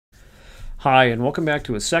Hi, and welcome back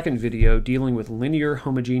to a second video dealing with linear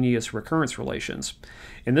homogeneous recurrence relations.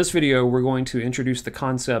 In this video, we're going to introduce the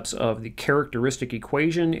concepts of the characteristic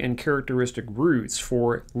equation and characteristic roots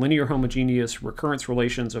for linear homogeneous recurrence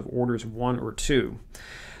relations of orders 1 or 2.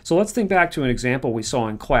 So let's think back to an example we saw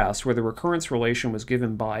in class where the recurrence relation was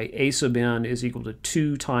given by a sub n is equal to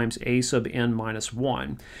 2 times a sub n minus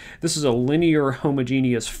 1. This is a linear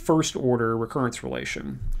homogeneous first order recurrence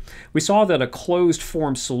relation. We saw that a closed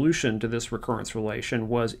form solution to this recurrence relation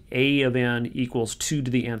was a of n equals 2 to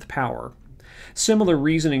the nth power. Similar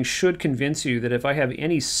reasoning should convince you that if I have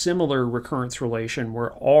any similar recurrence relation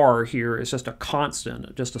where r here is just a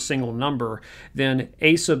constant, just a single number, then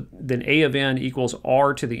a of n equals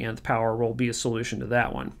r to the nth power will be a solution to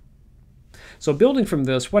that one. So building from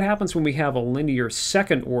this, what happens when we have a linear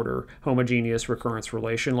second order homogeneous recurrence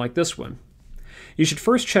relation like this one? You should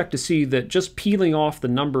first check to see that just peeling off the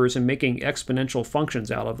numbers and making exponential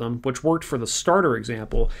functions out of them, which worked for the starter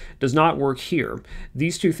example, does not work here.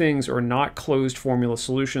 These two things are not closed formula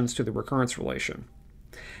solutions to the recurrence relation.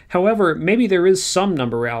 However, maybe there is some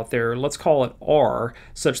number out there, let's call it r,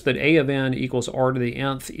 such that a of n equals r to the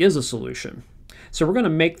nth is a solution. So we're going to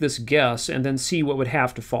make this guess and then see what would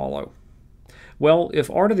have to follow. Well, if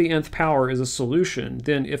r to the nth power is a solution,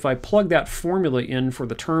 then if I plug that formula in for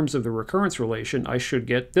the terms of the recurrence relation, I should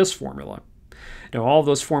get this formula. Now, all of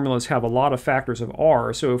those formulas have a lot of factors of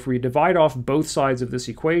r, so if we divide off both sides of this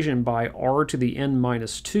equation by r to the n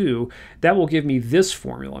minus 2, that will give me this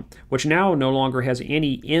formula, which now no longer has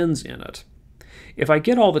any n's in it. If I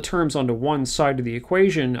get all the terms onto one side of the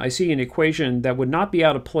equation, I see an equation that would not be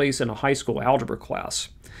out of place in a high school algebra class.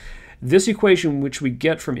 This equation, which we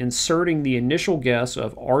get from inserting the initial guess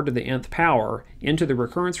of r to the nth power into the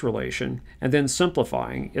recurrence relation and then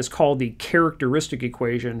simplifying, is called the characteristic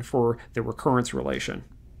equation for the recurrence relation.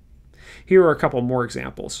 Here are a couple more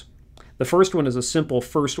examples. The first one is a simple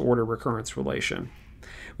first order recurrence relation.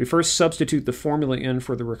 We first substitute the formula in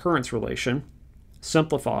for the recurrence relation,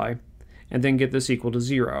 simplify, and then get this equal to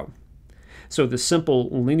 0. So the simple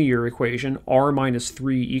linear equation, r minus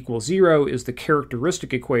 3 equals 0, is the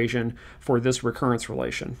characteristic equation for this recurrence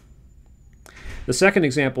relation. The second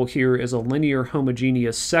example here is a linear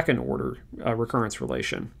homogeneous second order recurrence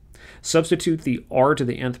relation. Substitute the r to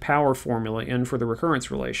the nth power formula in for the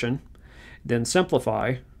recurrence relation, then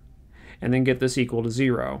simplify, and then get this equal to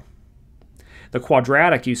 0. The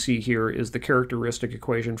quadratic you see here is the characteristic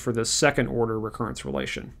equation for this second order recurrence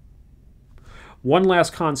relation. One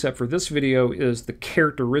last concept for this video is the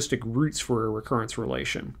characteristic roots for a recurrence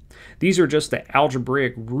relation. These are just the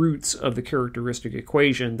algebraic roots of the characteristic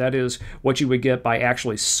equation. That is what you would get by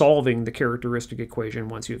actually solving the characteristic equation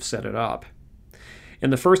once you've set it up. In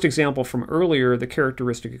the first example from earlier, the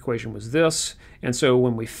characteristic equation was this, and so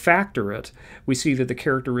when we factor it, we see that the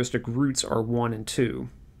characteristic roots are 1 and 2.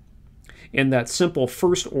 In that simple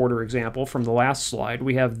first order example from the last slide,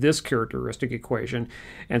 we have this characteristic equation,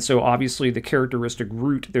 and so obviously the characteristic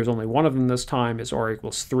root, there's only one of them this time, is r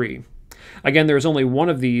equals 3. Again, there's only one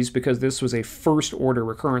of these because this was a first order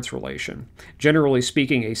recurrence relation. Generally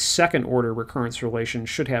speaking, a second order recurrence relation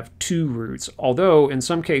should have 2 roots, although in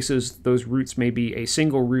some cases those roots may be a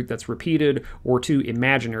single root that's repeated or 2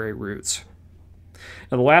 imaginary roots.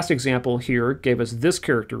 Now, the last example here gave us this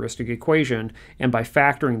characteristic equation, and by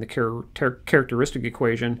factoring the characteristic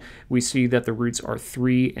equation, we see that the roots are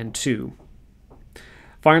 3 and 2.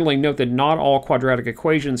 Finally, note that not all quadratic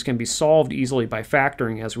equations can be solved easily by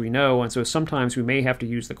factoring, as we know, and so sometimes we may have to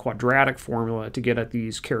use the quadratic formula to get at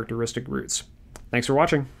these characteristic roots. Thanks for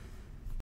watching.